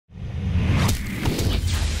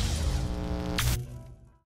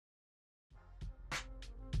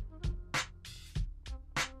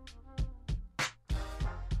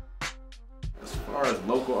far as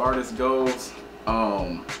local artists goes,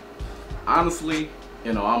 honestly,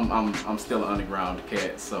 you know, I'm still an underground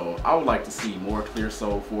cat, so I would like to see more Clear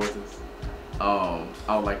Soul Forces. I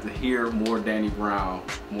would like to hear more Danny Brown,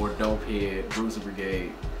 more Dopehead, Bruiser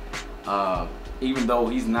Brigade. Even though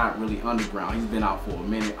he's not really underground, he's been out for a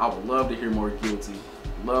minute. I would love to hear more Guilty.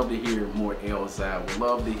 Love to hear more Elzhi. Would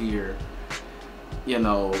love to hear, you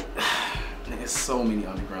know, there's so many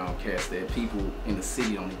underground cats that people in the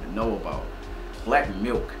city don't even know about. Black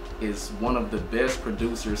Milk is one of the best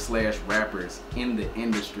producers slash rappers in the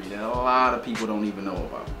industry that a lot of people don't even know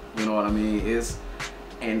about. You know what I mean?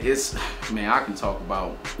 Man, I can talk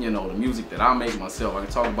about, you know, the music that I make myself. I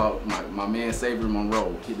can talk about my man Xavier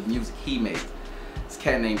Monroe, the music he makes. This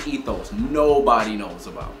cat named Ethos, nobody knows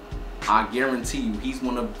about. I guarantee you, he's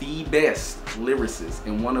one of the best lyricists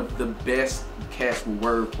and one of the best cats with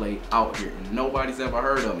wordplay out here, and nobody's ever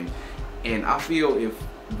heard of him. And I feel if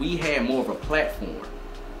we had more of a platform,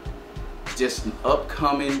 just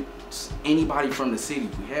upcoming, anybody from the city,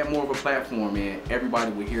 if we had more of a platform, man,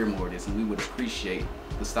 everybody would hear more of this, and we would appreciate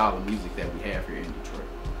the style of music that we have here in Detroit.